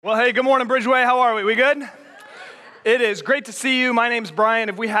Well, hey, good morning, Bridgeway. How are we? We good? It is great to see you. My name's Brian.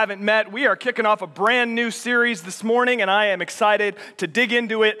 If we haven't met, we are kicking off a brand new series this morning, and I am excited to dig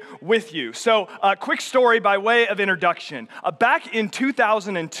into it with you. So, a quick story by way of introduction. Back in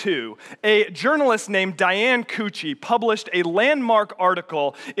 2002, a journalist named Diane Cucci published a landmark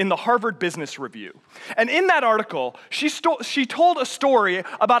article in the Harvard Business Review. And in that article, she told a story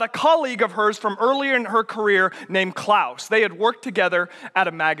about a colleague of hers from earlier in her career named Klaus. They had worked together at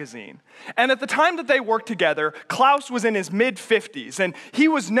a magazine. And at the time that they worked together, Klaus was in his mid-50s, and he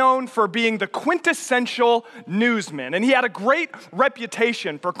was known for being the quintessential newsman. And he had a great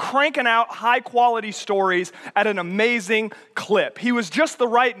reputation for cranking out high-quality stories at an amazing clip. He was just the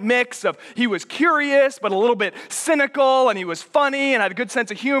right mix of, he was curious, but a little bit cynical, and he was funny, and had a good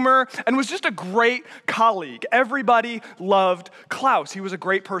sense of humor, and was just a great colleague. Everybody loved Klaus. He was a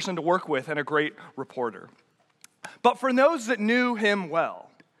great person to work with and a great reporter. But for those that knew him well,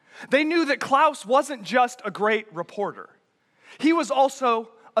 they knew that Klaus wasn't just a great reporter. He was also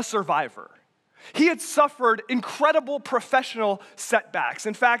a survivor. He had suffered incredible professional setbacks.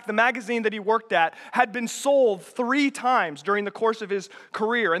 In fact, the magazine that he worked at had been sold 3 times during the course of his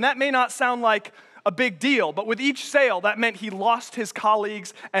career. And that may not sound like a big deal, but with each sale, that meant he lost his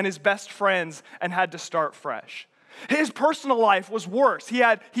colleagues and his best friends and had to start fresh. His personal life was worse.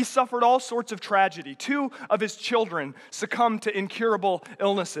 He suffered all sorts of tragedy. 2 of his children succumbed to incurable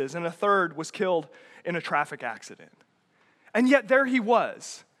illnesses, and a third was killed in a traffic accident. And yet there he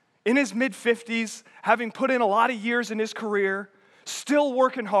was, in his mid-50s, having put in a lot of years in his career, still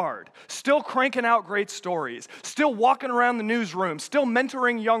working hard, still cranking out great stories, still walking around the newsroom, still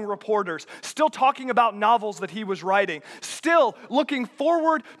mentoring young reporters, still talking about novels that he was writing, still looking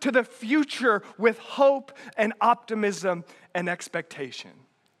forward to the future with hope and optimism and expectation.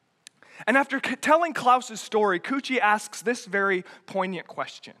 And after telling Klaus's story, Cucci asks this very poignant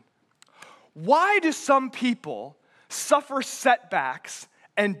question. Why do some people suffer setbacks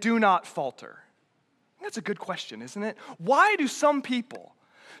and do not falter? That's a good question, isn't it? Why do some people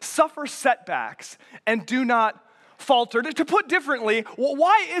suffer setbacks and do not falter? To put differently,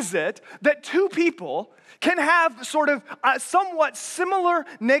 why is it that 2 people can have sort of somewhat similar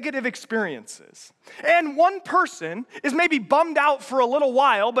negative experiences? And one person is maybe bummed out for a little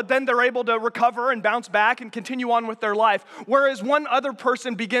while, but then they're able to recover and bounce back and continue on with their life, whereas one other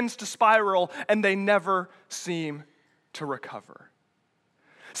person begins to spiral and they never seem to recover.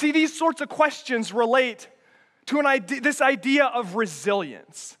 See, these sorts of questions relate to this idea of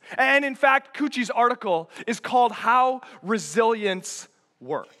resilience. And in fact, Cucci's article is called How Resilience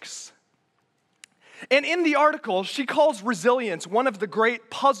Works. And in the article, she calls resilience one of the great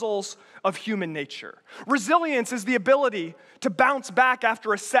puzzles of human nature. Resilience is the ability to bounce back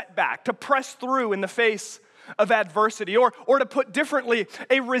after a setback, to press through in the face of adversity. Or to put differently,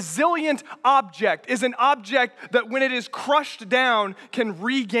 a resilient object is an object that when it is crushed down can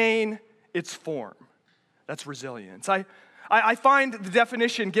regain its form. That's resilience. I find the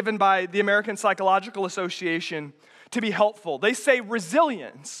definition given by the American Psychological Association to be helpful. They say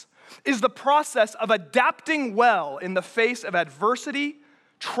resilience is the process of adapting well in the face of adversity,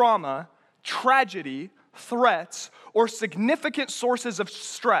 trauma, tragedy, threats, or significant sources of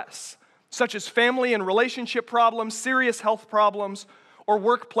stress, such as family and relationship problems, serious health problems, or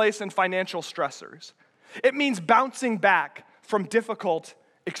workplace and financial stressors. It means bouncing back from difficult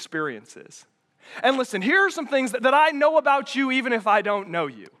experiences. And listen, here are some things that I know about you even if I don't know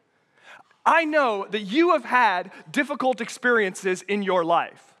you. I know that you have had difficult experiences in your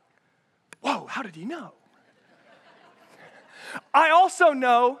life. Whoa, how did he know? I also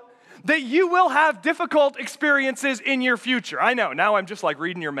know that you will have difficult experiences in your future. I know, now I'm just like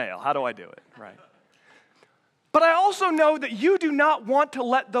reading your mail. How do I do it? Right. But I also know that you do not want to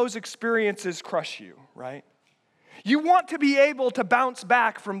let those experiences crush you, right? You want to be able to bounce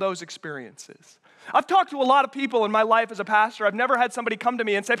back from those experiences. I've talked to a lot of people in my life as a pastor. I've never had somebody come to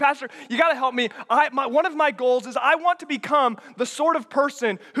me and say, Pastor, you got to help me. One of my goals is I want to become the sort of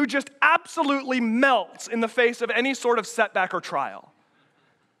person who just absolutely melts in the face of any sort of setback or trial.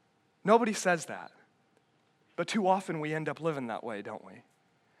 Nobody says that. But too often we end up living that way, don't we?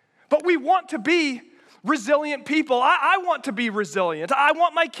 But we want to be resilient people. I want to be resilient. I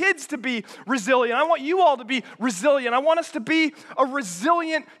want my kids to be resilient. I want you all to be resilient. I want us to be a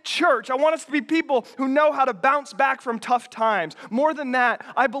resilient church. I want us to be people who know how to bounce back from tough times. More than that,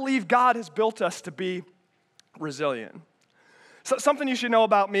 I believe God has built us to be resilient. So something you should know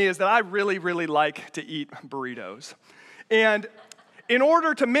about me is that I really, really like to eat burritos. And in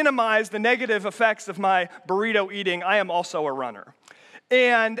order to minimize the negative effects of my burrito eating, I am also a runner.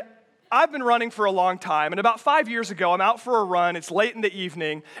 And I've been running for a long time, and about 5 years ago, I'm out for a run. It's late in the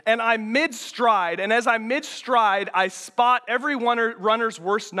evening, and I'm mid-stride, and as I'm mid-stride, I spot every runner's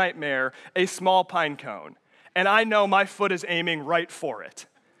worst nightmare, a small pine cone. And I know my foot is aiming right for it.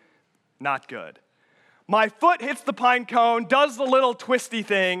 Not good. My foot hits the pine cone, does the little twisty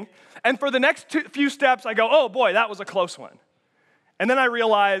thing, and for the next few steps, I go, oh boy, that was a close one. And then I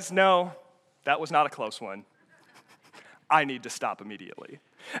realize, no, that was not a close one. I need to stop immediately.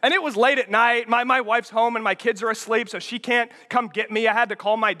 And it was late at night. My wife's home and my kids are asleep, so she can't come get me. I had to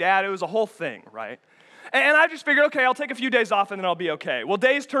call my dad. It was a whole thing, right? And I just figured, okay, I'll take a few days off and then I'll be okay. Well,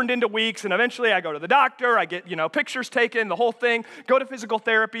 days turned into weeks, and eventually I go to the doctor. I get, pictures taken, the whole thing, go to physical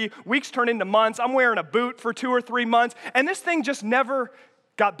therapy. Weeks turn into months. I'm wearing a boot for 2 or 3 months, and this thing just never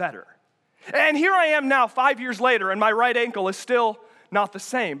got better. And here I am now 5 years later, and my right ankle is still not the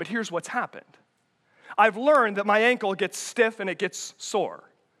same. But here's what's happened. I've learned that my ankle gets stiff and it gets sore.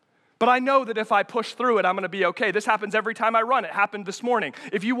 But I know that if I push through it, I'm going to be okay. This happens every time I run. It happened this morning.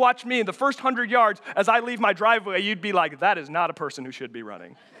 If you watch me in the first 100 yards as I leave my driveway, you'd be like, that is not a person who should be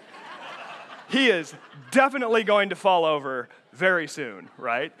running. He is definitely going to fall over very soon,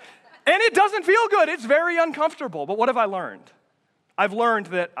 right? And it doesn't feel good. It's very uncomfortable. But what have I learned? I've learned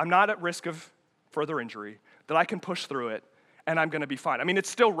that I'm not at risk of further injury, that I can push through it, and I'm going to be fine. I mean,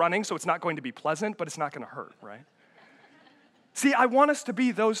 it's still running, so it's not going to be pleasant, but it's not going to hurt, right? See, I want us to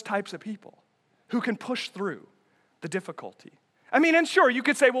be those types of people who can push through the difficulty. I mean, and sure, you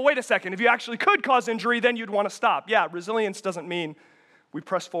could say, well, wait a second. If you actually could cause injury, then you'd want to stop. Yeah, resilience doesn't mean we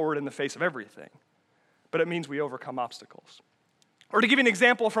press forward in the face of everything, but it means we overcome obstacles. Or to give you an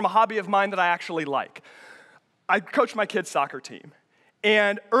example from a hobby of mine that I actually like, I coach my kids' soccer team.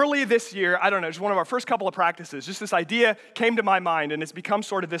 And early this year, I don't know, just one of our first couple of practices, just this idea came to my mind, and it's become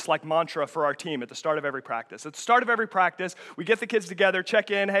sort of this like mantra for our team at the start of every practice. At the start of every practice, we get the kids together,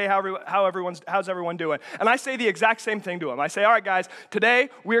 check in, hey, how's everyone doing? And I say the exact same thing to them. I say, all right, guys, today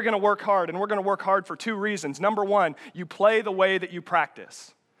we're going to work hard, and we're going to work hard for 2 reasons. Number one, you play the way that you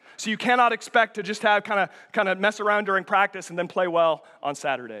practice. So you cannot expect to just have kind of mess around during practice and then play well on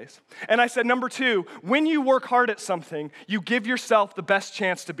Saturdays. And I said, number 2, when you work hard at something, you give yourself the best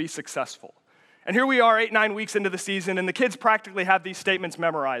chance to be successful. And here we are 8-9 weeks into the season, and the kids practically have these statements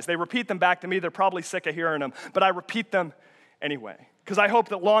memorized. They repeat them back to me. They're probably sick of hearing them, but I repeat them anyway, because I hope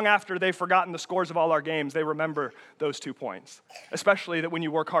that long after they've forgotten the scores of all our games, they remember those 2 points, especially that when you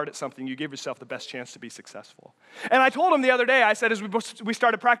work hard at something, you give yourself the best chance to be successsul. And I told them the other day, I said, as we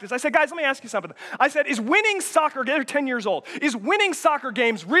started practice, I said, guys, let me ask you something. I said, is winning soccer, they're 10 years old, is winning soccer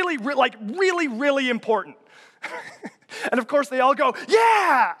games really, really important? And of course, they all go,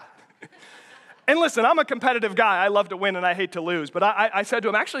 yeah! And listen, I'm a competitive guy. I love to win and I hate to lose. But I said to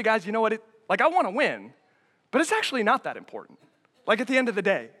them, actually, guys, you know what? I want to win. But it's actually not that important. Like at the end of the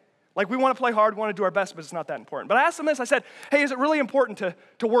day, we want to play hard, we want to do our best, but it's not that important. But I asked them this, I said, hey, is it really important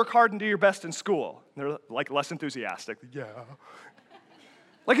to work hard and do your best in school? And they're less enthusiastic. Yeah.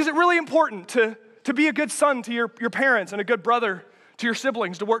 Is it really important to be a good son to your parents and a good brother to your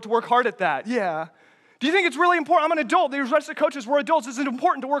siblings, to work hard at that? Yeah. Do you think it's really important? I'm an adult. The rest of the coaches, we're adults. Is it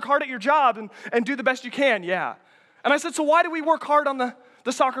important to work hard at your job and do the best you can? Yeah. And I said, so why do we work hard on the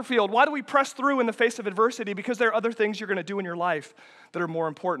soccer field? Why do we press through in the face of adversity? Because there are other things you're going to do in your life that are more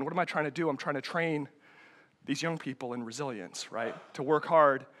important. What am I trying to do? I'm trying to train these young people in resilience, right? To work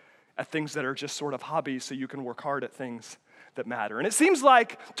hard at things that are just sort of hobbies so you can work hard at things that matter. And it seems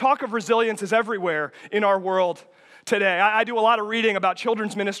like talk of resilience is everywhere in our world today. I do a lot of reading about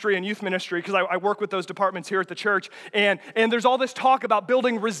children's ministry and youth ministry because I work with those departments here at the church. And there's all this talk about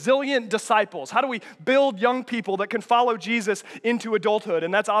building resilient disciples. How do we build young people that can follow Jesus into adulthood?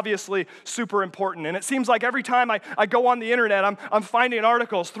 And that's obviously super important. And it seems like every time I go on the internet, I'm finding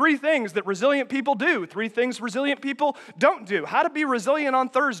articles, 3 things that resilient people do, 3 things resilient people don't do, how to be resilient on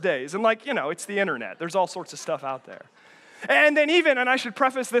Thursdays. And it's the internet. There's all sorts of stuff out there. And then and I should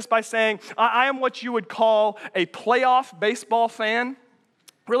preface this by saying, I am what you would call a playoff baseball fan.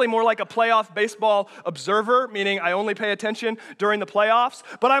 Really more like a playoff baseball observer, meaning I only pay attention during the playoffs.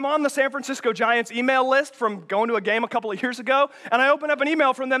 But I'm on the San Francisco Giants email list from going to a game a couple of years ago, and I opened up an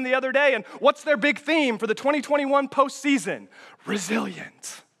email from them the other day, and what's their big theme for the 2021 postseason?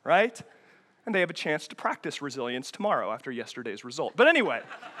 Resilience, right? And they have a chance to practice resilience tomorrow after yesterday's result. But anyway,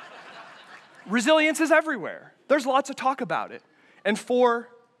 resilience is everywhere. There's lots of talk about it, and for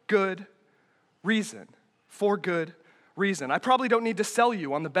good reason. For good reason. I probably don't need to sell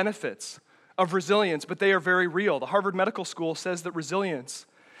you on the benefits of resilience, but they are very real. The Harvard Medical School says that resilience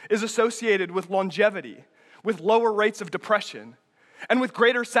is associated with longevity, with lower rates of depression, and with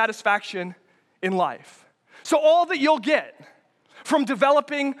greater satisfaction in life. So all that you'll get from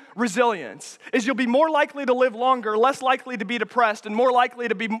developing resilience is you'll be more likely to live longer, less likely to be depressed, and more likely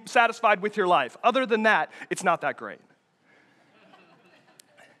to be satisfied with your life. Other than that, it's not that great.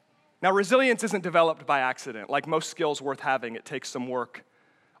 Now, resilience isn't developed by accident. Like most skills worth having, it takes some work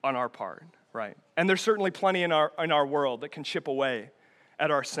on our part, right? And there's certainly plenty in our world that can chip away at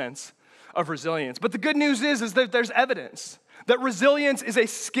our sense of resilience. But the good news is that there's evidence that resilience is a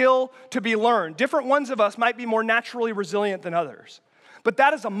skill to be learned. Different ones of us might be more naturally resilient than others. But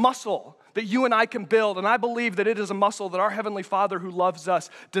that is a muscle that you and I can build, and I believe that it is a muscle that our Heavenly Father who loves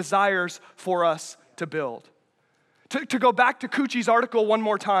us desires for us to build. To go back to Cucci's article one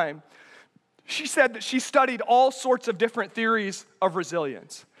more time, she said that she studied all sorts of different theories of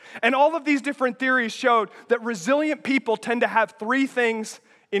resilience. And all of these different theories showed that resilient people tend to have three things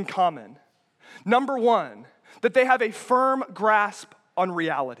in common. Number one, that they have a firm grasp on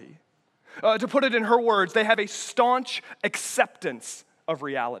reality. To put it in her words, they have a staunch acceptance of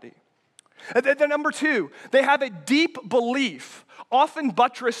reality. Then number two, they have a deep belief, often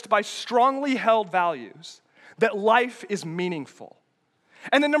buttressed by strongly held values, that life is meaningful.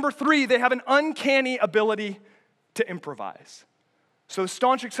 And then number three, they have an uncanny ability to improvise. So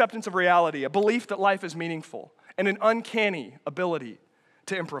staunch acceptance of reality, a belief that life is meaningful, and an uncanny ability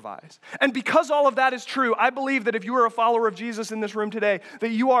to improvise. And because all of that is true, I believe that if you are a follower of Jesus in this room today,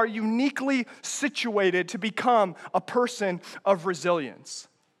 that you are uniquely situated to become a person of resilience.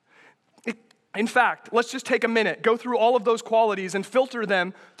 In fact, let's just take a minute, go through all of those qualities and filter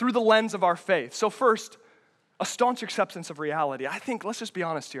them through the lens of our faith. So first, a staunch acceptance of reality. I think, let's just be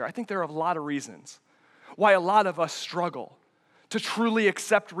honest here, I think there are a lot of reasons why a lot of us struggle to truly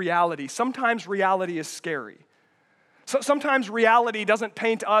accept reality. Sometimes reality is scary. So sometimes reality doesn't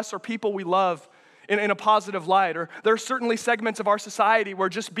paint us or people we love in a positive light. Or there are certainly segments of our society where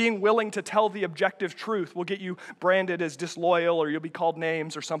just being willing to tell the objective truth will get you branded as disloyal, or you'll be called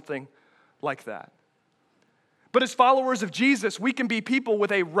names or something like that. But as followers of Jesus, we can be people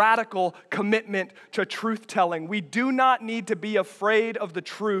with a radical commitment to truth-telling. We do not need to be afraid of the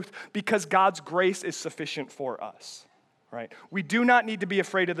truth because God's grace is sufficient for us. Right? We do not need to be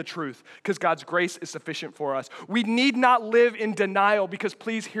afraid of the truth because God's grace is sufficient for us. We need not live in denial because,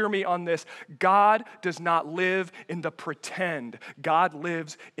 please hear me on this, God does not live in the pretend. God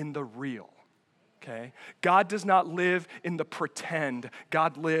lives in the real. Okay? God does not live in the pretend.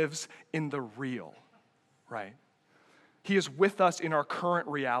 God lives in the real. Right? He is with us in our current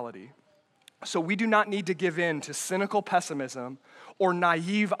reality. So we do not need to give in to cynical pessimism or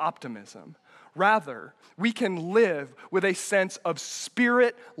naive optimism. Rather, we can live with a sense of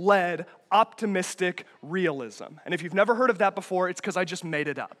spirit-led, optimistic realism. And if you've never heard of that before, it's because I just made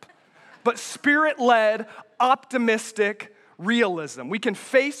it up. But spirit-led, optimistic realism. We can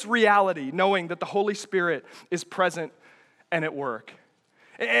face reality knowing that the Holy Spirit is present and at work.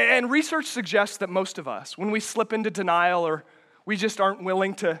 And research suggests that most of us, when we slip into denial or we just aren't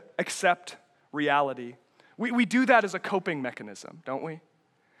willing to accept reality, we do that as a coping mechanism, don't we?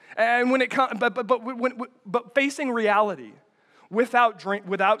 And when it comes, but facing reality without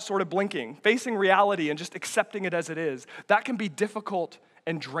sort of blinking, facing reality and just accepting it as it is, that can be difficult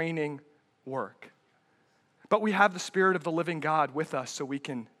and draining work. But we have the Spirit of the living God with us so we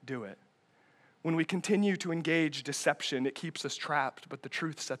can do it. When we continue to engage deception, it keeps us trapped, but the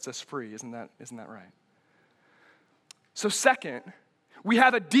truth sets us free. Isn't that right? So second, we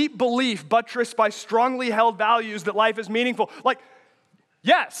have a deep belief buttressed by strongly held values that life is meaningful.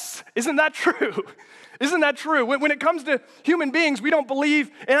 Yes, isn't that true? Isn't that true? When it comes to human beings, we don't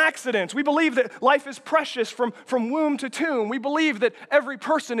believe in accidents. We believe that life is precious from womb to tomb. We believe that every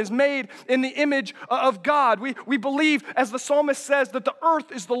person is made in the image of God. We believe, as the psalmist says, that the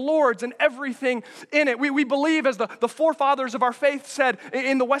earth is the Lord's and everything in it. We believe, as the forefathers of our faith said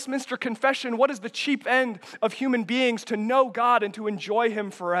in the Westminster Confession, what is the chief end of human beings? To know God and to enjoy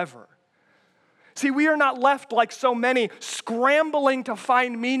Him forever. See, we are not left like so many scrambling to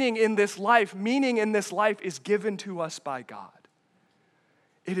find meaning in this life. Meaning in this life is given to us by God.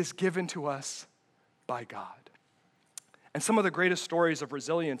 It is given to us by God. And some of the greatest stories of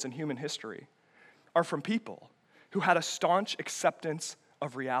resilience in human history are from people who had a staunch acceptance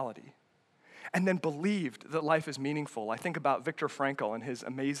of reality and then believed that life is meaningful. I think about Viktor Frankl and his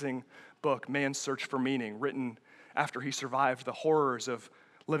amazing book, Man's Search for Meaning, written after he survived the horrors of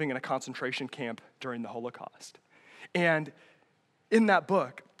living in a concentration camp during the Holocaust. And in that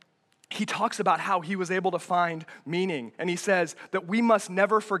book, he talks about how he was able to find meaning. And he says that we must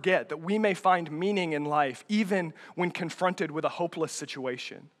never forget that we may find meaning in life even when confronted with a hopeless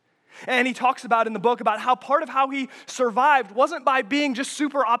situation. And he talks about in the book about how part of how he survived wasn't by being just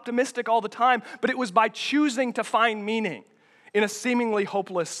super optimistic all the time, but it was by choosing to find meaning in a seemingly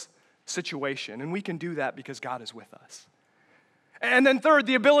hopeless situation. And we can do that because God is with us. And then third,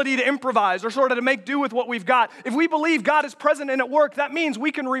 the ability to improvise or sort of to make do with what we've got. If we believe God is present and at work, that means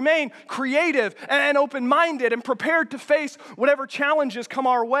we can remain creative and open-minded and prepared to face whatever challenges come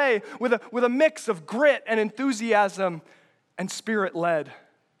our way with a mix of grit and enthusiasm and spirit-led,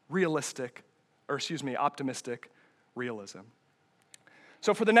 optimistic realism.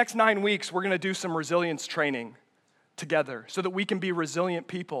 So for the next 9 weeks, we're going to do some resilience training together so that we can be resilient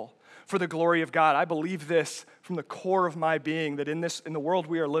people for the glory of God. I believe this from the core of my being, that in the world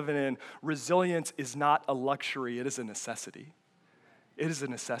we are living in, resilience is not a luxury, it is a necessity. It is a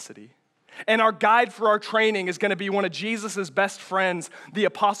necessity. And our guide for our training is going to be one of Jesus' best friends, the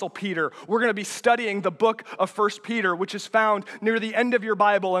Apostle Peter. We're going to be studying the book of 1 Peter, which is found near the end of your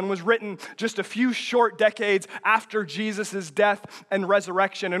Bible and was written just a few short decades after Jesus' death and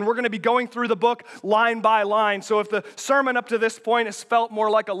resurrection. And we're going to be going through the book line by line. So if the sermon up to this point has felt more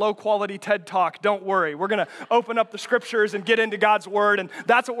like a low-quality TED Talk, don't worry. We're going to open up the scriptures and get into God's word, and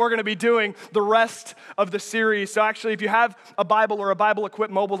that's what we're going to be doing the rest of the series. So actually, if you have a Bible or a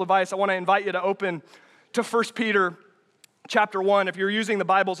Bible-equipped mobile device, I want to invite you to open to 1 Peter chapter 1. If you're using the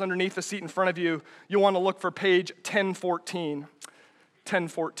Bibles underneath the seat in front of you, you'll want to look for page 1014.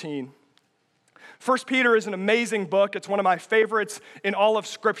 1014. 1 Peter is an amazing book. It's one of my favorites in all of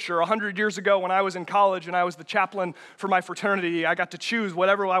Scripture. 100 years ago when I was in college and I was the chaplain for my fraternity, I got to choose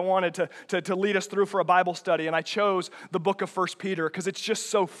whatever I wanted to lead us through for a Bible study, and I chose the book of 1 Peter because it's just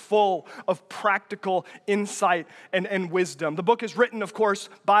so full of practical insight and wisdom. The book is written, of course,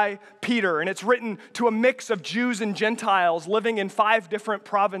 by Peter, and it's written to a mix of Jews and Gentiles living in 5 different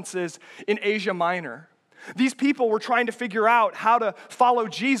provinces in Asia Minor. These people were trying to figure out how to follow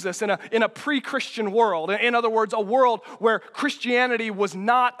Jesus in a pre-Christian world. In other words, a world where Christianity was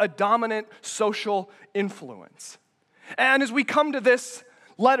not a dominant social influence. And as we come to this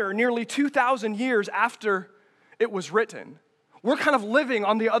letter, nearly 2,000 years after it was written, we're kind of living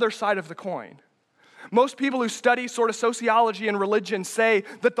on the other side of the coin. Most people who study sort of sociology and religion say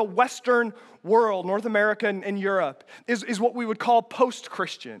that the Western world, North America and Europe, is what we would call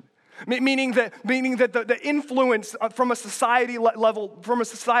post-Christian. Meaning that the influence from a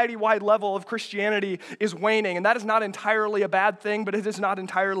society-wide level of Christianity is waning. And that is not entirely a bad thing, but it is not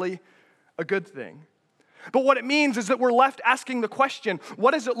entirely a good thing. But what it means is that we're left asking the question,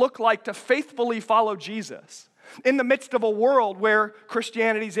 what does it look like to faithfully follow Jesus in the midst of a world where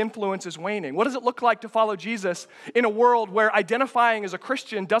Christianity's influence is waning? What does it look like to follow Jesus in a world where identifying as a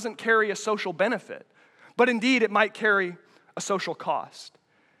Christian doesn't carry a social benefit, but indeed it might carry a social cost?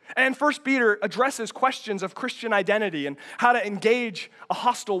 And 1 Peter addresses questions of Christian identity and how to engage a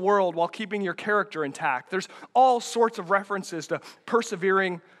hostile world while keeping your character intact. There's all sorts of references to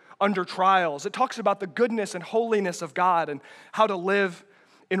persevering under trials. It talks about the goodness and holiness of God and how to live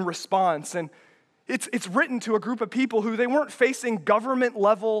in response. And it's written to a group of people who they weren't facing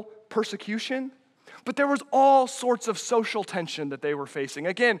government-level persecution, but there was all sorts of social tension that they were facing.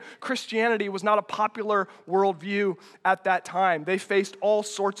 Again, Christianity was not a popular worldview at that time. They faced all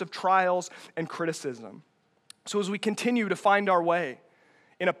sorts of trials and criticism. So as we continue to find our way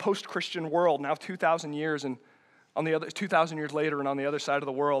in a post-Christian world, now 2,000 years later and on the other side of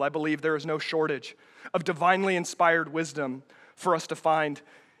the world, I believe there is no shortage of divinely inspired wisdom for us to find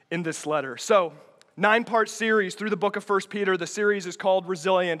in this letter. So, 9-part series through the book of 1 Peter. The series is called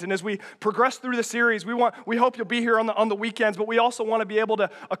Resilient. And as we progress through the series, we hope you'll be here on the weekends, but we also want to be able to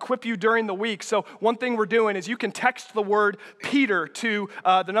equip you during the week. So one thing we're doing is you can text the word Peter to,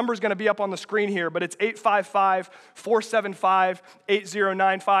 the number's going to be up on the screen here, but it's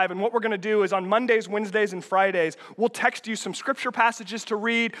 855-475-8095. And what we're going to do is on Mondays, Wednesdays, and Fridays, we'll text you some scripture passages to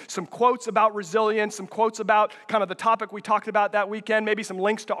read, some quotes about resilience, some quotes about kind of the topic we talked about that weekend, maybe some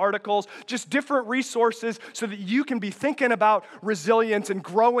links to articles, just different resources so that you can be thinking about resilience and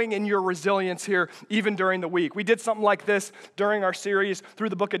growing in your resilience here even during the week. We did something like this during our series through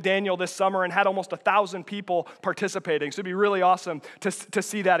the book of Daniel this summer and had almost 1,000 people participating. So it'd be really awesome to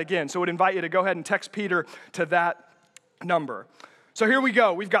see that again. So I would invite you to go ahead and text Peter to that number. So here we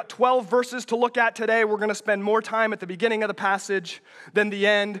go. We've got 12 verses to look at today. We're going to spend more time at the beginning of the passage than the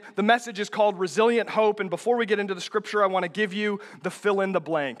end. The message is called Resilient Hope. And before we get into the scripture, I want to give you the fill in the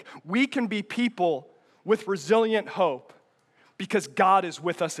blank. We can be people with resilient hope because God is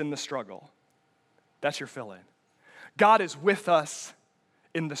with us in the struggle. That's your fill in. God is with us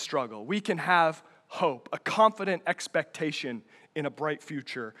in the struggle. We can have hope, a confident expectation in a bright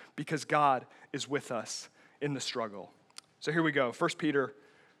future because God is with us in the struggle. So here we go. 1 Peter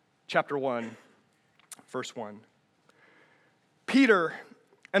chapter 1, verse 1. Peter,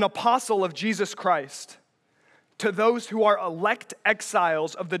 an apostle of Jesus Christ, to those who are elect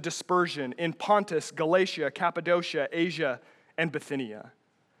exiles of the dispersion in Pontus, Galatia, Cappadocia, Asia, and Bithynia.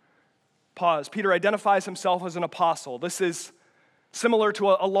 Pause. Peter identifies himself as an apostle. This is similar to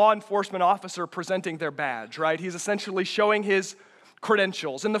a law enforcement officer presenting their badge, right? He's essentially showing his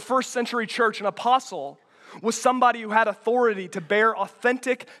credentials. In the first century church, an apostle was somebody who had authority to bear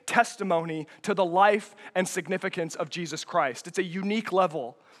authentic testimony to the life and significance of Jesus Christ. It's a unique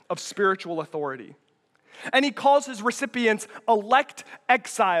level of spiritual authority. And he calls his recipients elect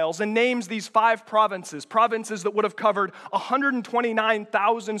exiles and names these 5 provinces that would have covered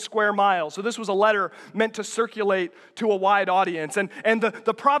 129,000 square miles. So this was a letter meant to circulate to a wide audience. And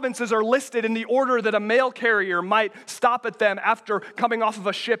the provinces are listed in the order that a mail carrier might stop at them after coming off of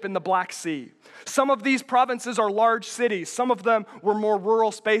a ship in the Black Sea. Some of these provinces are large cities. Some of them were more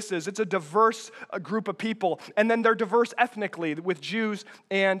rural spaces. It's a diverse group of people. And then they're diverse ethnically with Jews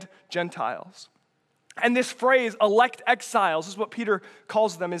and Gentiles. And this phrase, elect exiles, is what Peter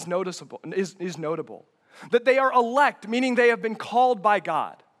calls them, is notable. That they are elect, meaning they have been called by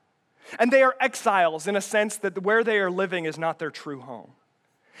God. And they are exiles in a sense that where they are living is not their true home.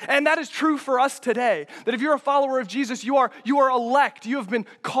 And that is true for us today, that if you're a follower of Jesus, you are elect. You have been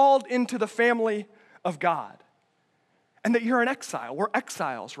called into the family of God. And that you're an exile. We're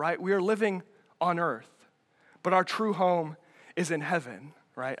exiles, right? We are living on earth, but our true home is in heaven,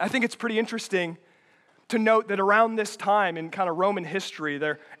 right? I think it's pretty interesting to note that around this time in kind of Roman history,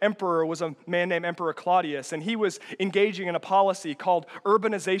 their emperor was a man named Emperor Claudius, and he was engaging in a policy called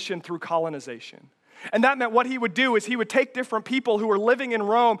urbanization through colonization. And that meant what he would do is he would take different people who were living in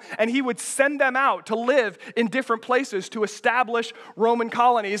Rome and he would send them out to live in different places to establish Roman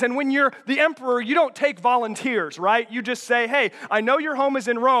colonies. And when you're the emperor, you don't take volunteers, right? You just say, hey, I know your home is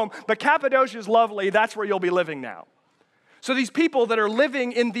in Rome, but Cappadocia is lovely. That's where you'll be living now. So these people that are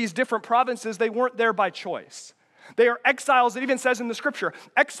living in these different provinces, they weren't there by choice. They are exiles, it even says in the scripture,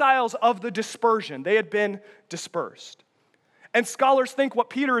 exiles of the dispersion. They had been dispersed. And scholars think what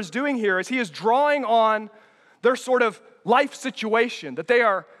Peter is doing here is he is drawing on their sort of life situation, that they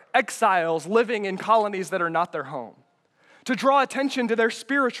are exiles living in colonies that are not their home, to draw attention to their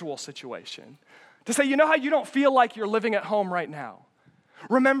spiritual situation, to say, you know how you don't feel like you're living at home right now?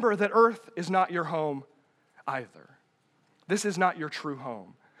 Remember that earth is not your home either. This is not your true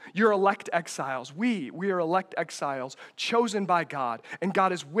home. You're elect exiles. We are elect exiles chosen by God, and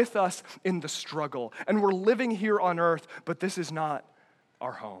God is with us in the struggle. And we're living here on earth, but this is not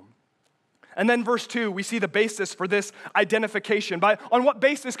our home. And then verse 2, we see the basis for this identification. On what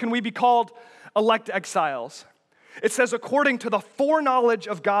basis can we be called elect exiles? It says, according to the foreknowledge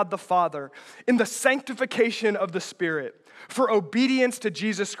of God the Father, in the sanctification of the Spirit, for obedience to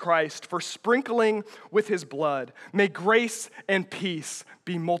Jesus Christ, for sprinkling with his blood, may grace and peace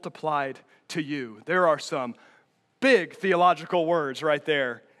be multiplied to you. There are some big theological words right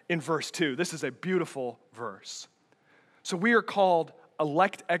there in verse 2. This is a beautiful verse. So we are called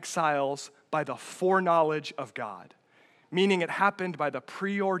elect exiles by the foreknowledge of God, meaning it happened by the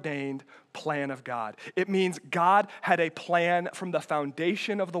preordained plan of God. It means God had a plan from the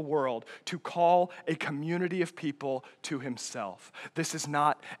foundation of the world to call a community of people to himself. This is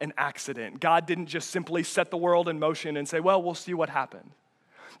not an accident. God didn't just simply set the world in motion and say, well, we'll see what happened.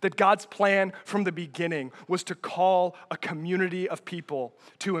 That God's plan from the beginning was to call a community of people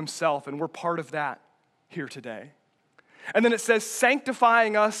to himself, and we're part of that here today. And then it says,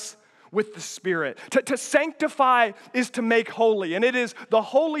 sanctifying us with the Spirit. To sanctify is to make holy, and it is the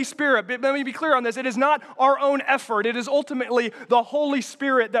Holy Spirit. But let me be clear on this. It is not our own effort. It is ultimately the Holy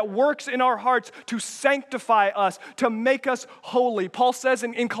Spirit that works in our hearts to sanctify us, to make us holy. Paul says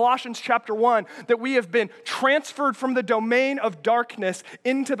in Colossians chapter 1 that we have been transferred from the domain of darkness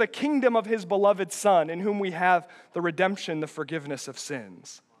into the kingdom of his beloved Son, in whom we have the redemption, the forgiveness of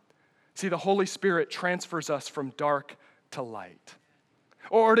sins. See, the Holy Spirit transfers us from dark to light.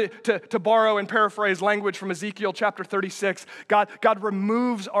 Or to borrow and paraphrase language from Ezekiel chapter 36, God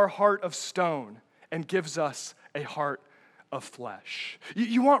removes our heart of stone and gives us a heart of flesh.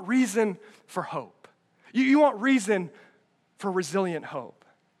 You want reason for hope. You want reason for resilient hope.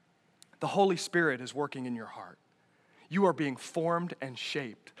 The Holy Spirit is working in your heart. You are being formed and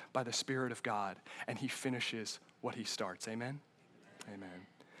shaped by the Spirit of God, and he finishes what he starts. Amen? Amen.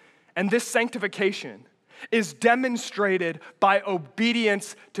 And this sanctification is demonstrated by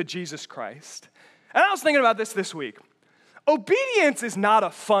obedience to Jesus Christ. And I was thinking about this week. Obedience is not a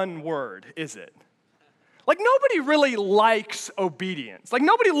fun word, is it? Like, nobody really likes obedience. Like,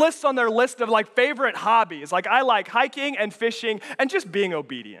 nobody lists on their list of, like, favorite hobbies. Like, I like hiking and fishing and just being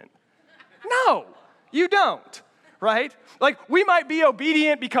obedient. No, you don't, right? Like, we might be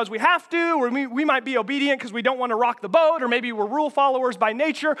obedient because we have to, or we might be obedient because we don't want to rock the boat, or maybe we're rule followers by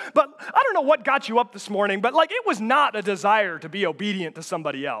nature. But I don't know what got you up this morning, but like, it was not a desire to be obedient to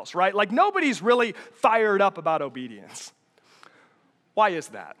somebody else, right? Like, nobody's really fired up about obedience. Why is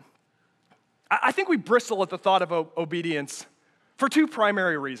that? I think we bristle at the thought of obedience for two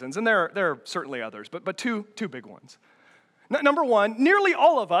primary reasons, and there are certainly others, but two big ones. Number one, nearly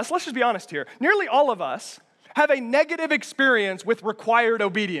all of us, let's just be honest here, nearly all of us have a negative experience with required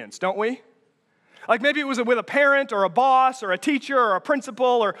obedience, don't we? Like maybe it was with a parent or a boss or a teacher or a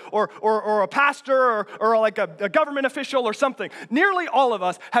principal or a pastor or like a government official or something. Nearly all of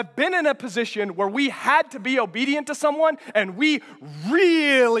us have been in a position where we had to be obedient to someone and we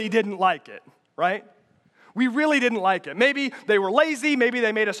really didn't like it, right? We really didn't like it. Maybe they were lazy, maybe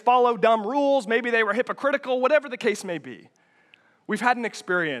they made us follow dumb rules, maybe they were hypocritical, whatever the case may be. We've had an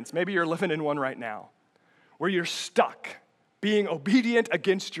experience, maybe you're living in one right now, where you're stuck being obedient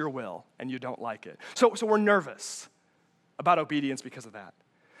against your will and you don't like it. So we're nervous about obedience because of that.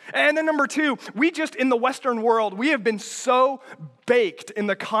 And then number two, we just, in the Western world, we have been so baked in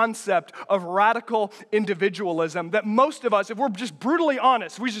the concept of radical individualism that most of us, if we're just brutally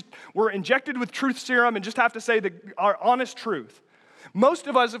honest, we're injected with truth serum and just have to say our honest truth. Most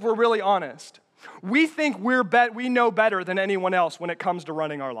of us, if we're really honest, we think we know better than anyone else when it comes to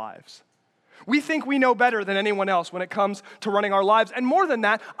running our lives. We think we know better than anyone else when it comes to running our lives. And more than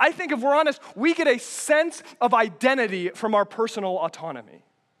that, I think if we're honest, we get a sense of identity from our personal autonomy,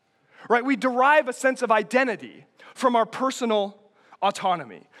 right? We derive a sense of identity from our personal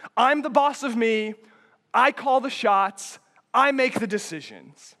autonomy. I'm the boss of me. I call the shots. I make the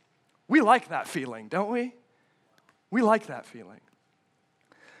decisions. We like that feeling, don't we? We like that feeling.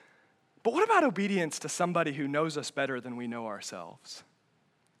 But what about obedience to somebody who knows us better than we know ourselves?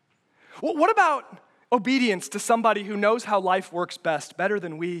 What about obedience to somebody who knows how life works best, better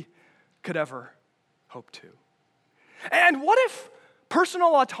than we could ever hope to? And what if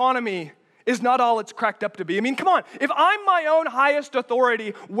personal autonomy is not all it's cracked up to be? I mean, come on, if I'm my own highest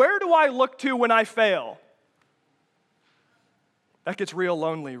authority, where do I look to when I fail? That gets real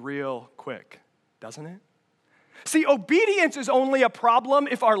lonely real quick, doesn't it? See, obedience is only a problem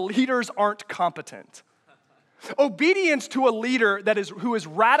if our leaders aren't competent. Obedience to a leader who is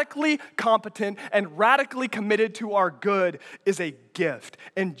radically competent and radically committed to our good is a gift.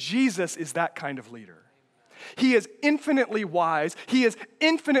 And Jesus is that kind of leader. He is infinitely wise. He is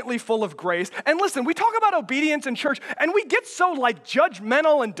infinitely full of grace. And listen, we talk about obedience in church, and we get so like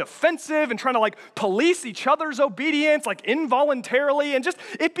judgmental and defensive and trying to like police each other's obedience like involuntarily, and just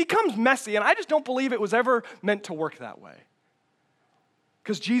it becomes messy. And I just don't believe it was ever meant to work that way.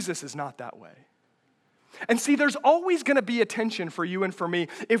 Because Jesus is not that way. And see, there's always going to be a tension for you and for me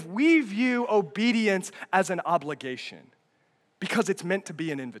if we view obedience as an obligation because it's meant to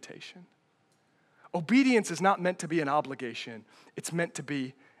be an invitation. Obedience is not meant to be an obligation. It's meant to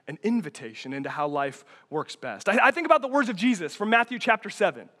be an invitation into how life works best. I think about the words of Jesus from Matthew chapter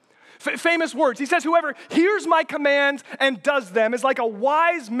 7. Famous words. He says, whoever hears my commands and does them is like a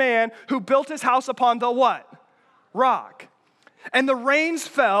wise man who built his house upon the what? Rock. And the rains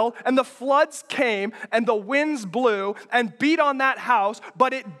fell, and the floods came, and the winds blew and beat on that house,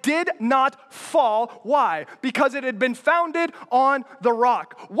 but it did not fall. Why? Because it had been founded on the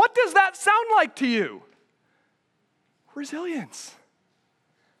rock. What does that sound like to you? Resilience.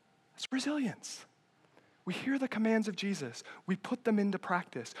 It's resilience. We hear the commands of Jesus. We put them into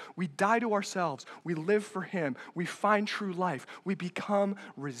practice. We die to ourselves. We live for Him. We find true life. We become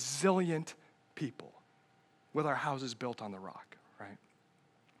resilient people with our houses built on the rock, right?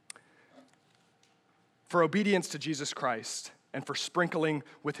 For obedience to Jesus Christ and for sprinkling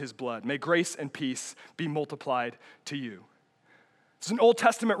with His blood, may grace and peace be multiplied to you. It's an Old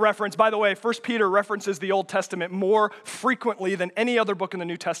Testament reference. By the way, 1 Peter references the Old Testament more frequently than any other book in the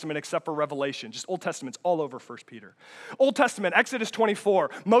New Testament except for Revelation. Just Old Testament's all over 1 Peter. Old Testament, Exodus 24.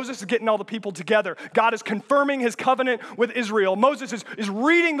 Moses is getting all the people together. God is confirming His covenant with Israel. Moses is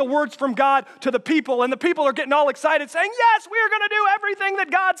reading the words from God to the people, and the people are getting all excited saying, yes, we are going to do everything that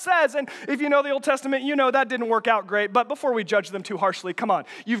God says. And if you know the Old Testament, you know that didn't work out great. But before we judge them too harshly, come on.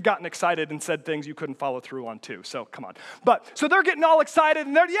 You've gotten excited and said things you couldn't follow through on too. So come on. So they're getting all excited,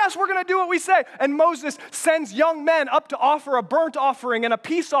 and they're, yes, we're going to do what we say. And Moses sends young men up to offer a burnt offering and a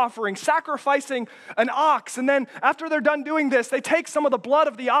peace offering, sacrificing an ox. And then after they're done doing this, they take some of the blood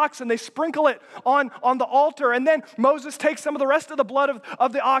of the ox and they sprinkle it on the altar. And then Moses takes some of the rest of the blood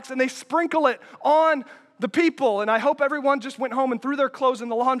of the ox and they sprinkle it on the people. And I hope everyone just went home and threw their clothes in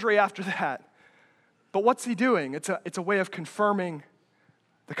the laundry after that. But what's he doing? It's a way of confirming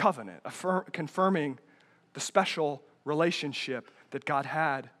the covenant, confirming the special relationship that God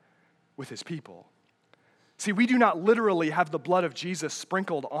had with his people. See, we do not literally have the blood of Jesus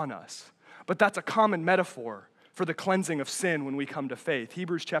sprinkled on us, but that's a common metaphor for the cleansing of sin when we come to faith.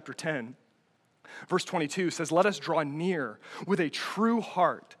 Hebrews chapter 10, verse 22 says, "Let us draw near with a true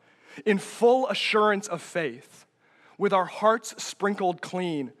heart, in full assurance of faith, with our hearts sprinkled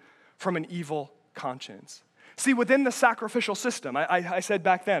clean from an evil conscience." See, within the sacrificial system, I said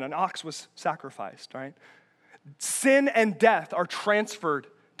back then, an ox was sacrificed, right? Sin and death are transferred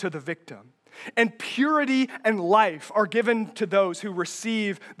to the victim. And purity and life are given to those who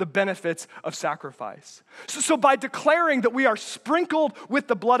receive the benefits of sacrifice. So by declaring that we are sprinkled with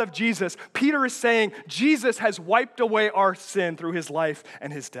the blood of Jesus, Peter is saying Jesus has wiped away our sin through his life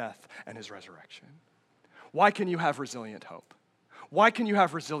and his death and his resurrection. Why can you have resilient hope? Why can you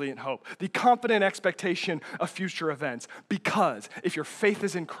have resilient hope? The confident expectation of future events. Because if your faith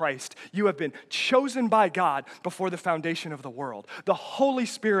is in Christ, you have been chosen by God before the foundation of the world. The Holy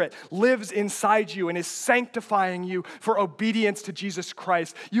Spirit lives inside you and is sanctifying you for obedience to Jesus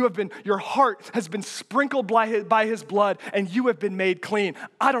Christ. Your heart has been sprinkled by his blood, and you have been made clean.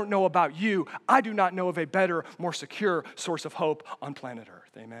 I don't know about you. I do not know of a better, more secure source of hope on planet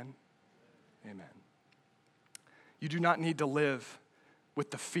Earth. Amen? Amen. You do not need to live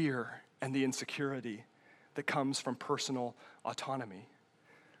with the fear and the insecurity that comes from personal autonomy.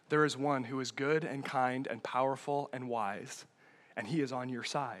 There is one who is good and kind and powerful and wise, and he is on your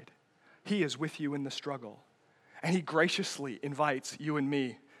side. He is with you in the struggle, and he graciously invites you and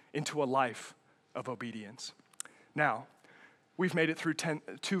me into a life of obedience. Now, we've made it through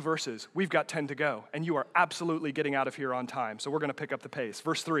 2 verses. We've got 10 to go, and you are absolutely getting out of here on time, so we're going to pick up the pace.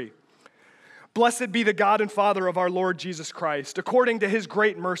 Verse 3. "Blessed be the God and Father of our Lord Jesus Christ. According to his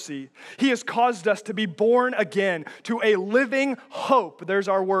great mercy, he has caused us to be born again to a living hope," there's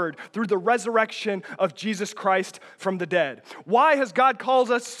our word, "through the resurrection of Jesus Christ from the dead." Why has God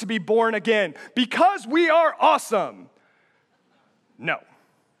called us to be born again? Because we are awesome. No.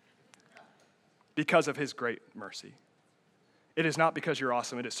 Because of his great mercy. It is not because you're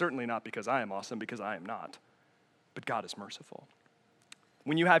awesome. It is certainly not because I am awesome, because I am not. But God is merciful.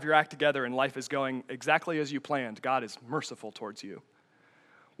 When you have your act together and life is going exactly as you planned, God is merciful towards you.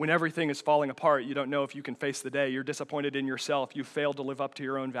 When everything is falling apart, you don't know if you can face the day, you're disappointed in yourself, you failed to live up to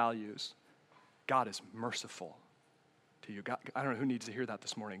your own values, God is merciful to you. God, I don't know who needs to hear that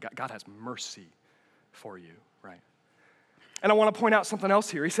this morning. God has mercy for you, right? And I want to point out something else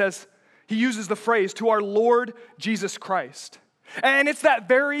here. He uses the phrase, "to our Lord Jesus Christ." And it's that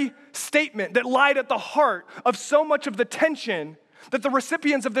very statement that lied at the heart of so much of the tension that the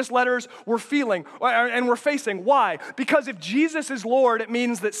recipients of this letters were feeling and were facing. Why? Because if Jesus is Lord, it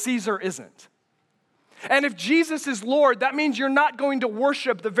means that Caesar isn't. And if Jesus is Lord, that means you're not going to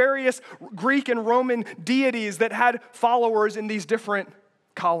worship the various Greek and Roman deities that had followers in these different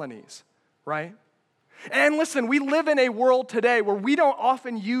colonies, right? And listen, we live in a world today where we don't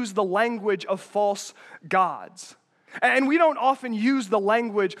often use the language of false gods. And we don't often use the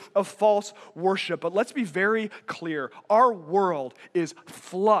language of false worship, but let's be very clear. Our world is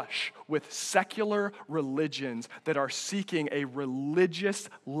flush with secular religions that are seeking a religious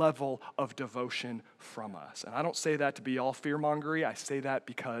level of devotion from us. And I don't say that to be all fear-mongery. I say that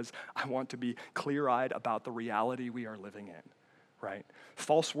because I want to be clear-eyed about the reality we are living in, right?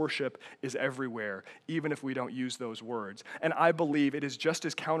 False worship is everywhere, even if we don't use those words. And I believe it is just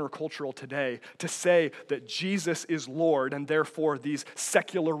as countercultural today to say that Jesus is Lord and therefore these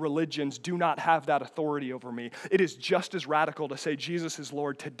secular religions do not have that authority over me. It is just as radical to say Jesus is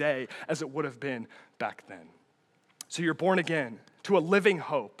Lord today as it would have been back then. So you're born again to a living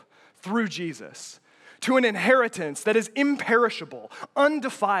hope through Jesus, to an inheritance that is imperishable,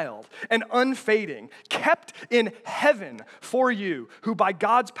 undefiled, and unfading, kept in heaven for you, who by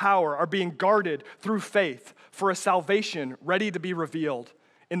God's power are being guarded through faith for a salvation ready to be revealed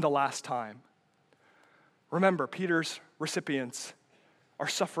in the last time. Remember, Peter's recipients are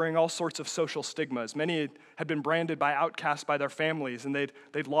suffering all sorts of social stigmas. Many had been branded by outcasts by their families, and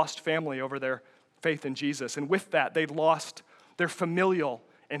they'd lost family over their faith in Jesus. And with that, they'd lost their familial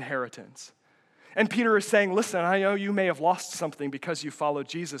inheritance. And Peter is saying, listen, I know you may have lost something because you followed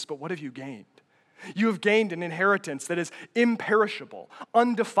Jesus, but what have you gained? You have gained an inheritance that is imperishable,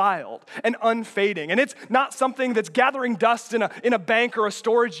 undefiled, and unfading. And it's not something that's gathering dust in a bank or a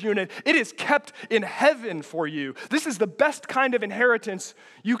storage unit. It is kept in heaven for you. This is the best kind of inheritance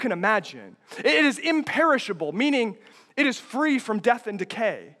you can imagine. It is imperishable, meaning it is free from death and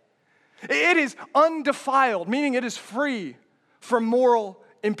decay. It is undefiled, meaning it is free from moral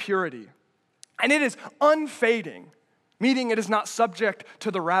impurity. And it is unfading, meaning it is not subject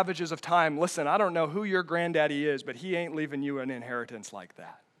to the ravages of time. Listen, I don't know who your granddaddy is, but he ain't leaving you an inheritance like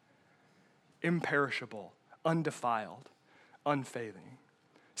that. Imperishable, undefiled, unfailing.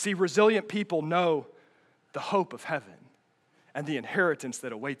 See, resilient people know the hope of heaven and the inheritance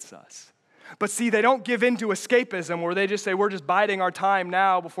that awaits us. But see, they don't give in to escapism where they just say, we're just biding our time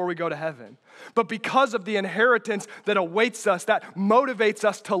now before we go to heaven. But because of the inheritance that awaits us, that motivates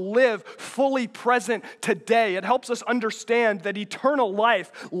us to live fully present today, it helps us understand that eternal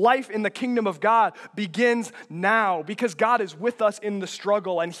life in the kingdom of God, begins now because God is with us in the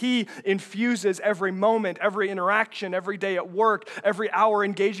struggle and He infuses every moment, every interaction, every day at work, every hour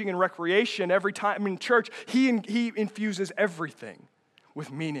engaging in recreation, every time in church. He infuses everything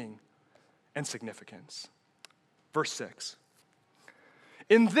with meaning and significance. Verse 6.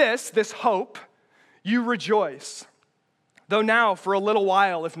 In this hope, you rejoice, though now for a little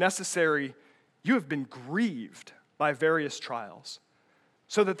while, if necessary, you have been grieved by various trials,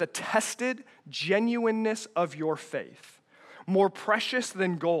 so that the tested genuineness of your faith, more precious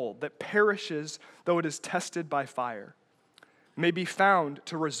than gold that perishes though it is tested by fire, may be found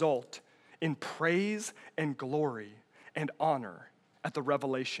to result in praise and glory and honor at the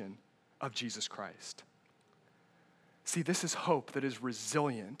revelation of Jesus Christ. See, this is hope that is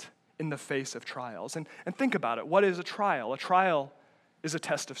resilient in the face of trials. And think about it. What is a trial? A trial is a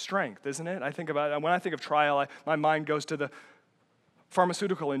test of strength, isn't it? When I think of trial, my mind goes to the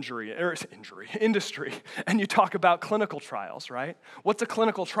pharmaceutical industry, and you talk about clinical trials, right? What's a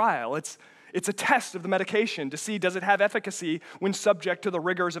clinical trial? It's a test of the medication to see, does it have efficacy when subject to the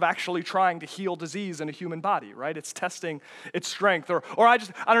rigors of actually trying to heal disease in a human body, right? It's testing its strength. Or I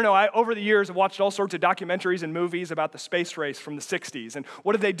don't know, over the years I've watched all sorts of documentaries and movies about the space race from the 60s. And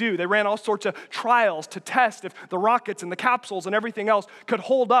what did they do? They ran all sorts of trials to test if the rockets and the capsules and everything else could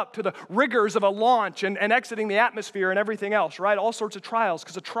hold up to the rigors of a launch and exiting the atmosphere and everything else, right? All sorts of trials,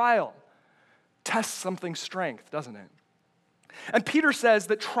 because a trial tests something's strength, doesn't it? And Peter says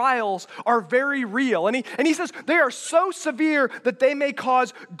that trials are very real. And he says they are so severe that they may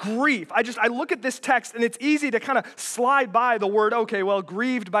cause grief. I look at this text and it's easy to kind of slide by the word, okay, well,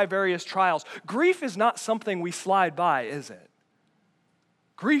 grieved by various trials. Grief is not something we slide by, is it?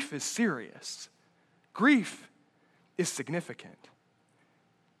 Grief is serious. Grief is significant.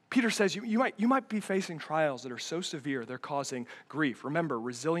 Peter says you might be facing trials that are so severe they're causing grief. Remember,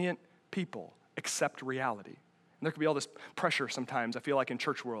 resilient people accept reality. And there could be all this pressure sometimes, I feel like, in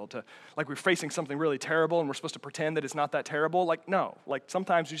church world, like we're facing something really terrible and we're supposed to pretend that it's not that terrible. Like, no. Like,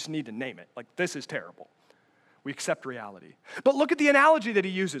 sometimes you just need to name it. Like, this is terrible. We accept reality. But look at the analogy that he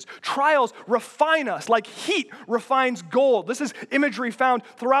uses. Trials refine us like heat refines gold. This is imagery found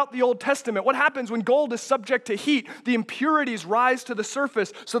throughout the Old Testament. What happens when gold is subject to heat? The impurities rise to the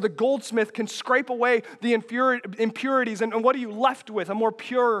surface so the goldsmith can scrape away the impurities. And what are you left with? A more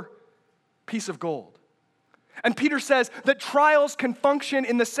pure piece of gold. And Peter says that trials can function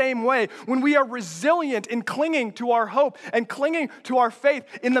in the same way. When we are resilient in clinging to our hope and clinging to our faith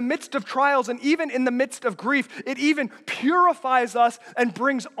in the midst of trials and even in the midst of grief, it even purifies us and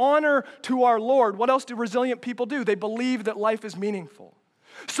brings honor to our Lord. What else do resilient people do? They believe that life is meaningful.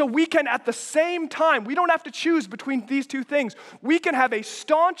 So we can, at the same time, we don't have to choose between these two things. We can have a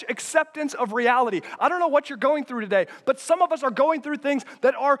staunch acceptance of reality. I don't know what you're going through today, but some of us are going through things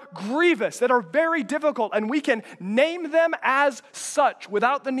that are grievous, that are very difficult, and we can name them as such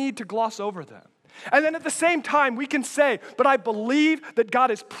without the need to gloss over them. And then at the same time, we can say, but I believe that God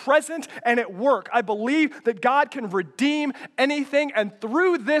is present and at work. I believe that God can redeem anything, and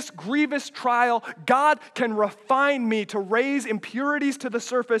through this grievous trial, God can refine me to raise impurities to the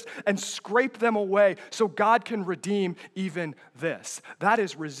surface and scrape them away so God can redeem even this. That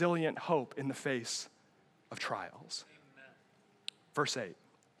is resilient hope in the face of trials. Amen. Verse 8.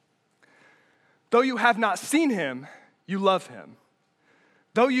 Though you have not seen him, you love him.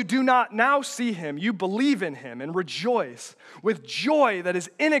 Though you do not now see him, you believe in him and rejoice with joy that is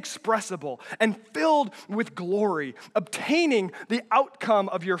inexpressible and filled with glory, obtaining the outcome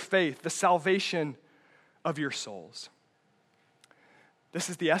of your faith, the salvation of your souls. This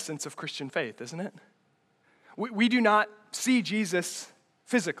is the essence of Christian faith, isn't it? We do not see Jesus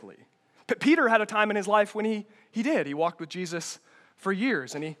physically. Peter had a time in his life when he did. He walked with Jesus for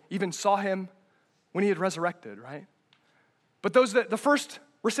years, and he even saw him when he had resurrected, right? But the first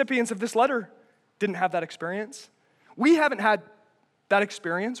recipients of this letter didn't have that experience. We haven't had that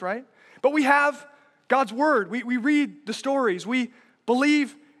experience, right? But we have God's word. We read the stories. We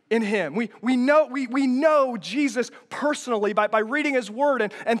believe in him. We know Jesus personally by reading his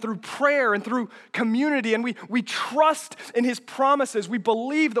word and through prayer and through community, and we trust in his promises. We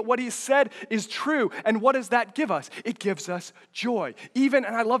believe that what he said is true. And what does that give us? It gives us joy. Even,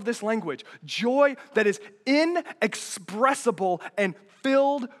 and I love this language, joy that is inexpressible and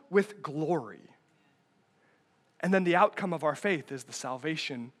filled with glory. And then the outcome of our faith is the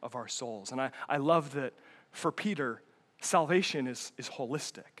salvation of our souls. And I love that for Peter, salvation is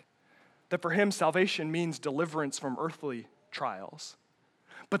holistic. That for him, salvation means deliverance from earthly trials.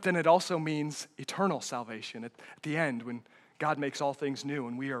 But then it also means eternal salvation at the end when God makes all things new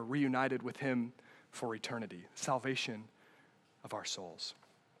and we are reunited with him for eternity. Salvation of our souls.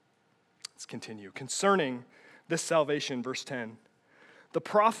 Let's continue. Concerning this salvation, verse 10, the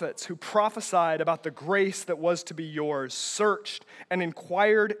prophets who prophesied about the grace that was to be yours searched and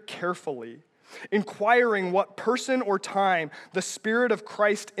inquired carefully, inquiring what person or time the Spirit of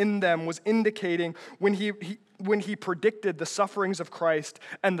Christ in them was indicating when he predicted the sufferings of Christ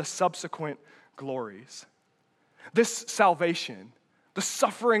and the subsequent glories. This salvation, the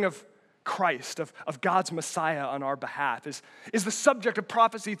suffering of Christ, of God's Messiah on our behalf, is the subject of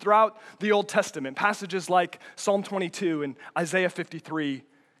prophecy throughout the Old Testament. Passages like Psalm 22 and Isaiah 53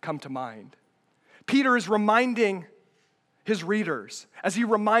 come to mind. Peter is reminding his readers, as he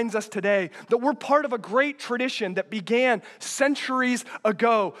reminds us today, that we're part of a great tradition that began centuries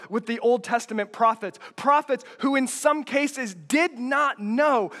ago with the Old Testament prophets who in some cases did not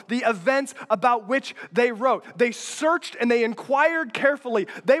know the events about which they wrote. They searched and they inquired carefully.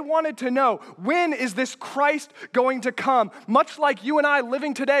 They wanted to know, when is this Christ going to come? Much like you and I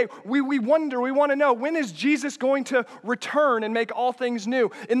living today, we want to know, when is Jesus going to return and make all things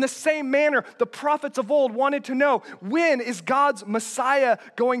new? In the same manner, the prophets of old wanted to know, when is God's Messiah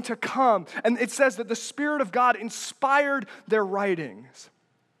going to come? And it says that the Spirit of God inspired their writings.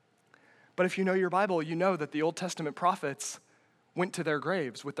 But if you know your Bible, you know that the Old Testament prophets went to their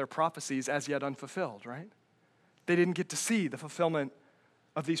graves with their prophecies as yet unfulfilled, right? They didn't get to see the fulfillment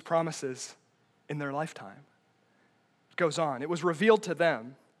of these promises in their lifetime. It goes on. It was revealed to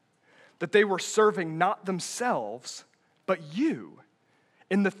them that they were serving not themselves, but you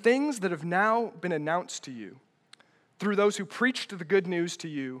in the things that have now been announced to you through those who preached the good news to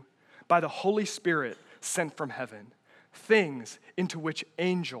you by the Holy Spirit sent from heaven, things into which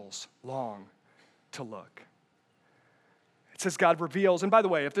angels long to look. It says God reveals, and by the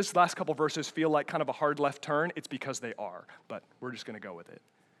way, if this last couple verses feel like kind of a hard left turn, it's because they are, but we're just going to go with it.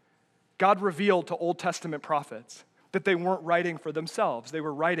 God revealed to Old Testament prophets that they weren't writing for themselves. They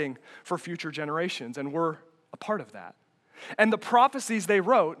were writing for future generations, and we're a part of that. And the prophecies they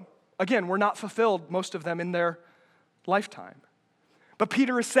wrote, again, were not fulfilled, most of them in their lifetime. But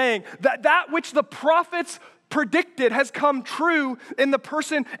Peter is saying that which the prophets predicted has come true in the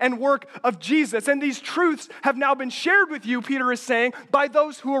person and work of Jesus. And these truths have now been shared with you, Peter is saying, by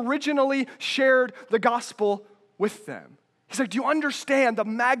those who originally shared the gospel with them. He's like, do you understand the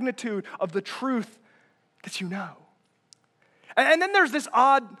magnitude of the truth that you know? And then there's this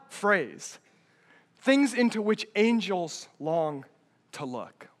odd phrase, things into which angels long to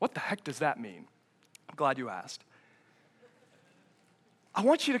look. What the heck does that mean? I'm glad you asked. I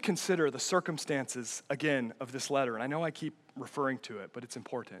want you to consider the circumstances, again, of this letter. And I know I keep referring to it, but it's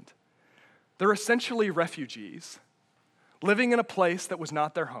important. They're essentially refugees living in a place that was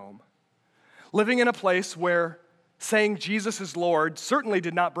not their home, living in a place where saying Jesus is Lord certainly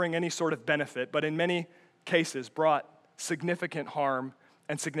did not bring any sort of benefit, but in many cases brought significant harm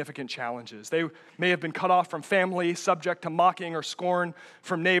and significant challenges. They may have been cut off from family, subject to mocking or scorn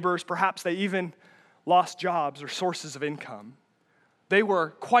from neighbors. Perhaps they even lost jobs or sources of income. They were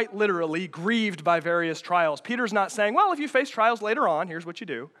quite literally grieved by various trials. Peter's not saying, well, if you face trials later on, here's what you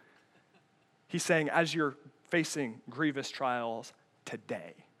do. He's saying, as you're facing grievous trials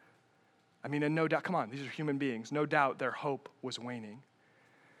today. I mean, and no doubt, come on, these are human beings. No doubt their hope was waning.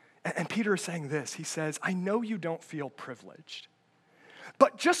 And Peter is saying this. He says, I know you don't feel privileged,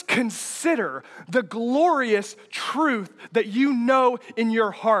 but just consider the glorious truth that you know in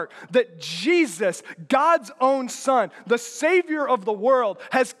your heart, that Jesus, God's own Son, the Savior of the world,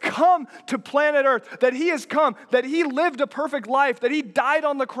 has come to planet Earth, that he has come, that he lived a perfect life, that he died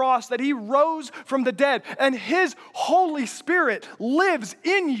on the cross, that he rose from the dead, and his Holy Spirit lives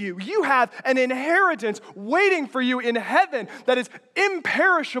in you. You have an inheritance waiting for you in heaven that is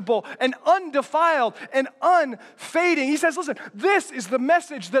imperishable and undefiled and unfading. He says, listen, this is the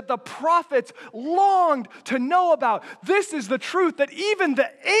message that the prophets longed to know about. This is the truth that even the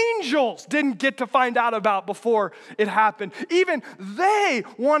angels didn't get to find out about before it happened. Even they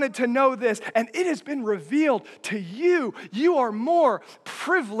wanted to know this, and it has been revealed to you. You are more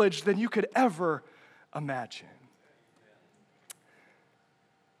privileged than you could ever imagine.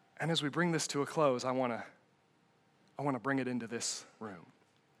 And as we bring this to a close, I want to bring it into this room.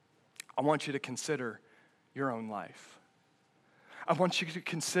 I want you to consider your own life. I want you to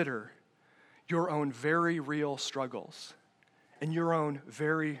consider your own very real struggles and your own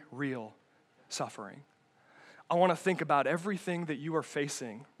very real suffering. I want to think about everything that you are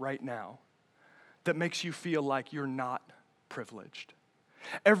facing right now that makes you feel like you're not privileged.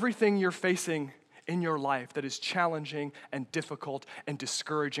 Everything you're facing in your life that is challenging and difficult and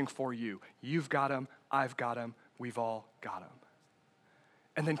discouraging for you. You've got them, I've got them, we've all got them.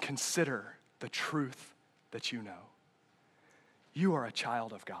 And then consider the truth that you know. You are a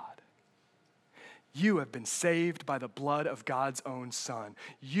child of God. You have been saved by the blood of God's own Son.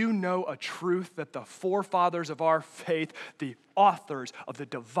 You know a truth that the forefathers of our faith, the authors of the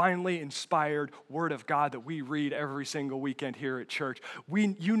divinely inspired Word of God that we read every single weekend here at church,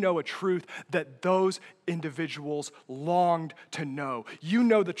 you know a truth that those individuals longed to know. You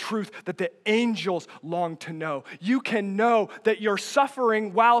know the truth that the angels longed to know. You can know that your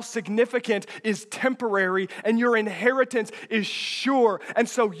suffering, while significant, is temporary and your inheritance is sure. And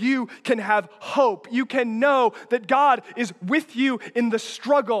so you can have hope. You can know that God is with you in the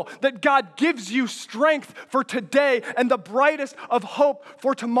struggle, that God gives you strength for today and the brightest of hope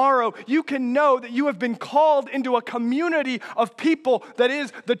for tomorrow. You can know that you have been called into a community of people that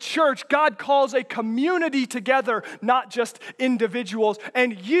is the church. God calls a community together, not just individuals.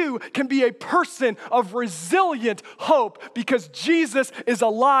 And you can be a person of resilient hope because Jesus is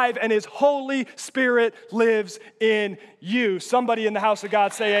alive and His Holy Spirit lives in you. Somebody in the house of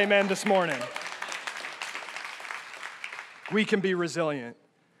God say amen this morning. We can be resilient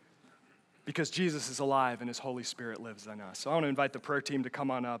because Jesus is alive and His Holy Spirit lives in us. So I want to invite the prayer team to come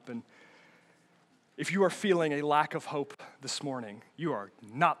on up. And if you are feeling a lack of hope this morning, you are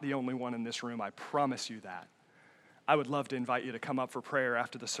not the only one in this room. I promise you that. I would love to invite you to come up for prayer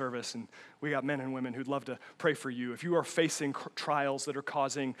after the service, and we got men and women who'd love to pray for you. If you are facing trials that are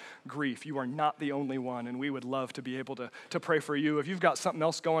causing grief, you are not the only one, and we would love to be able to pray for you. If you've got something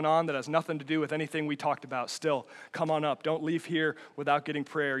else going on that has nothing to do with anything we talked about, still, come on up. Don't leave here without getting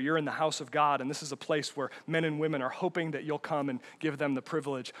prayer. You're in the house of God, and this is a place where men and women are hoping that you'll come and give them the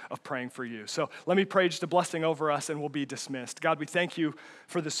privilege of praying for you. So let me pray just a blessing over us, and we'll be dismissed. God, we thank you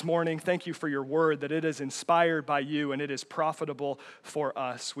for this morning. Thank you for your word, that it is inspired by you, and it is profitable for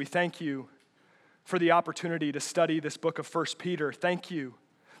us. We thank you for the opportunity to study this book of 1 Peter. Thank you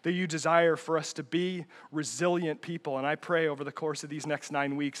that you desire for us to be resilient people. And I pray over the course of these next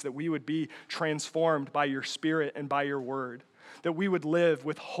 9 weeks that we would be transformed by your Spirit and by your word, that we would live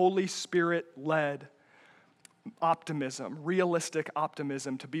with Holy Spirit-led optimism, realistic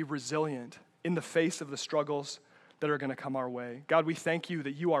optimism, to be resilient in the face of the struggles that are going to come our way. God, we thank you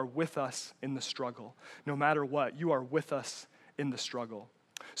that you are with us in the struggle. No matter what, you are with us in the struggle.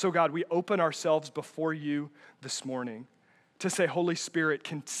 So God, we open ourselves before you this morning to say, Holy Spirit,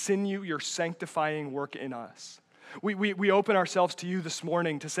 continue your sanctifying work in us. We open ourselves to you this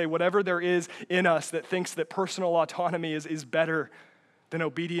morning to say whatever there is in us that thinks that personal autonomy is better than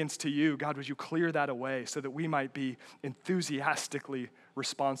obedience to you, God, would you clear that away so that we might be enthusiastically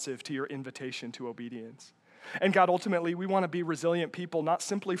responsive to your invitation to obedience. And God, ultimately, we want to be resilient people, not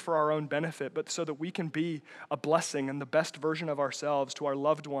simply for our own benefit, but so that we can be a blessing and the best version of ourselves to our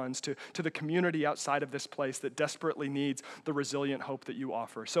loved ones, to the community outside of this place that desperately needs the resilient hope that you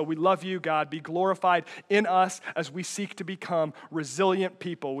offer. So we love you, God. Be glorified in us as we seek to become resilient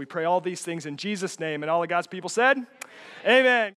people. We pray all these things in Jesus' name. And all of God's people said, amen.